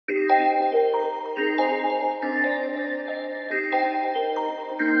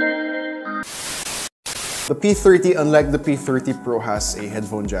The P30, unlike the P30 Pro, has a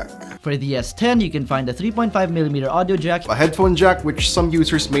headphone jack. For the S10, you can find a 3.5mm audio jack, A headphone jack which some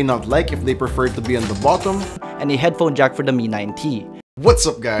users may not like if they prefer it to be on the bottom, and a headphone jack for the Mi 9T. What's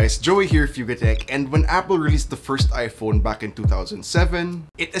up guys, Joey here with YugaTech, and when Apple released the first iPhone back in 2007,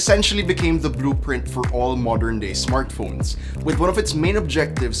 it essentially became the blueprint for all modern day smartphones, with one of its main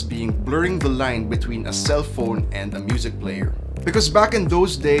objectives being blurring the line between a cell phone and a music player. Because back in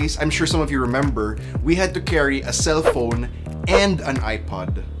those days, I'm sure some of you remember, we had to carry a cell phone and an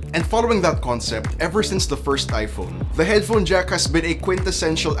iPod. And following that concept, ever since the first iPhone, the headphone jack has been a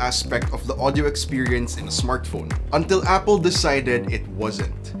quintessential aspect of the audio experience in a smartphone, until Apple decided it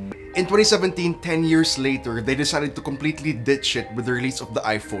wasn't. In 2017, 10 years later, they decided to completely ditch it with the release of the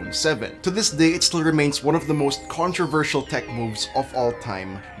iPhone 7. To this day, it still remains one of the most controversial tech moves of all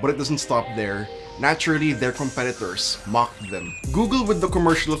time, but it doesn't stop there. Naturally, their competitors mocked them. Google with the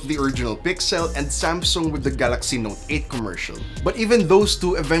commercial of the original Pixel, and Samsung with the Galaxy Note 8 commercial. But even those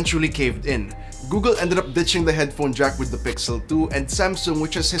two eventually caved in. Google ended up ditching the headphone jack with the Pixel 2, and Samsung,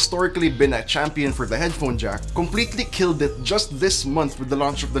 which has historically been a champion for the headphone jack, completely killed it just this month with the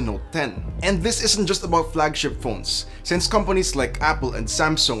launch of the Note 10. And this isn't just about flagship phones. Since companies like Apple and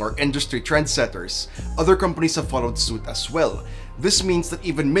Samsung are industry trendsetters, other companies have followed suit as well. This means that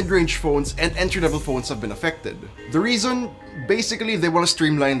even mid-range phones and entry-level phones have been affected. The reason? Basically, they want to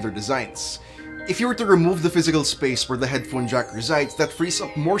streamline their designs. If you were to remove the physical space where the headphone jack resides, that frees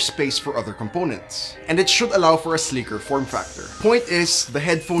up more space for other components. And it should allow for a sleeker form factor. Point is, the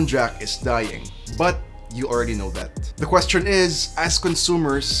headphone jack is dying. But you already know that. The question is, as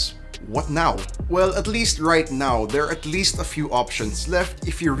consumers, what now? Well, at least right now, there are at least a few options left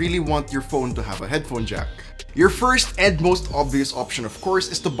if you really want your phone to have a headphone jack. Your first and most obvious option, of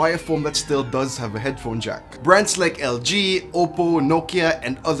course, is to buy a phone that still does have a headphone jack. Brands like LG, Oppo, Nokia,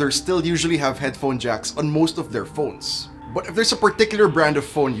 and others still usually have headphone jacks on most of their phones. But if there's a particular brand of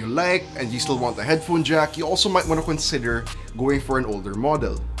phone you like and you still want a headphone jack, you also might want to consider going for an older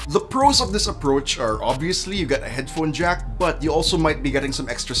model. The pros of this approach are obviously you get a headphone jack, but you also might be getting some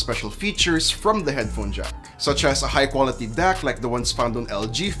extra special features from the headphone jack, such as a high quality DAC like the ones found on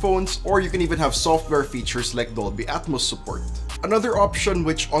LG phones, or you can even have software features like Dolby Atmos support. Another option,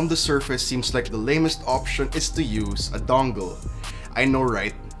 which on the surface seems like the lamest option, is to use a dongle. I know,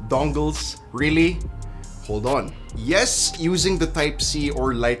 right? Dongles? Really? Hold on. Yes, using the Type-C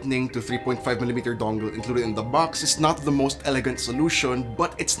or Lightning to 3.5mm dongle included in the box is not the most elegant solution,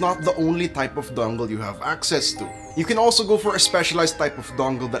 but it's not the only type of dongle you have access to. You can also go for a specialized type of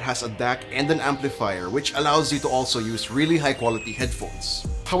dongle that has a DAC and an amplifier, which allows you to also use really high quality headphones.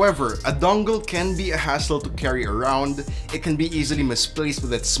 However, a dongle can be a hassle to carry around, it can be easily misplaced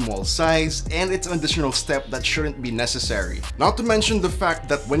with its small size, and it's an additional step that shouldn't be necessary. Not to mention the fact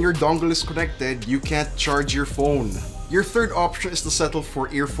that when your dongle is connected, you can't charge your phone. Your third option is to settle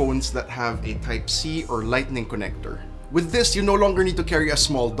for earphones that have a Type-C or Lightning connector. With this, you no longer need to carry a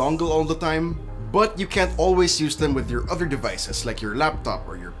small dongle all the time, but you can't always use them with your other devices like your laptop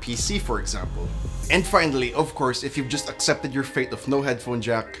or your PC, for example. And finally, of course, if you've just accepted your fate of no headphone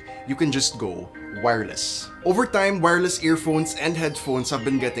jack, you can just go wireless. Over time, wireless earphones and headphones have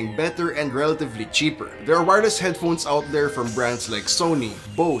been getting better and relatively cheaper. There are wireless headphones out there from brands like Sony,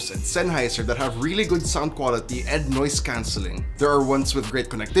 Bose, and Sennheiser that have really good sound quality and noise cancelling. There are ones with great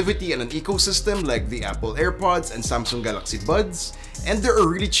connectivity and an ecosystem like the Apple AirPods and Samsung Galaxy Buds, and there are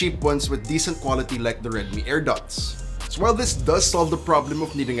really cheap ones with decent quality like the Redmi AirDots. So while this does solve the problem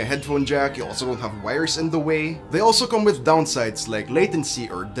of needing a headphone jack, you also don't have wires in the way, they also come with downsides like latency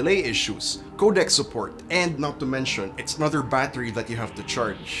or delay issues, codec support, and not to mention, it's another battery that you have to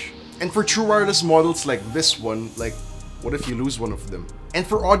charge. And for true wireless models like this one, like, what if you lose one of them? And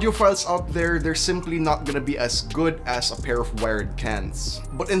for audiophiles out there, they're simply not gonna be as good as a pair of wired cans.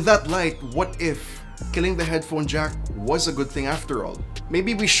 But in that light, what if killing the headphone jack was a good thing after all?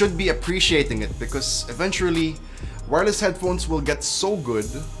 Maybe we should be appreciating it, because eventually, wireless headphones will get so good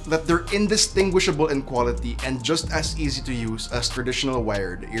that they're indistinguishable in quality and just as easy to use as traditional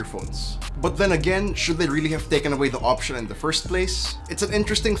wired earphones. But then again, should they really have taken away the option in the first place? It's an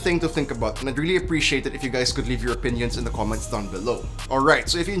interesting thing to think about, and I'd really appreciate it if you guys could leave your opinions in the comments down below. Alright,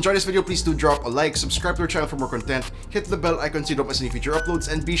 so if you enjoyed this video, please do drop a like, subscribe to our channel for more content, hit the bell icon so you don't miss any future uploads,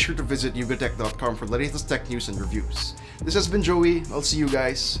 and be sure to visit yugatech.com for the latest tech news and reviews. This has been Joey, I'll see you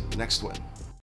guys next one.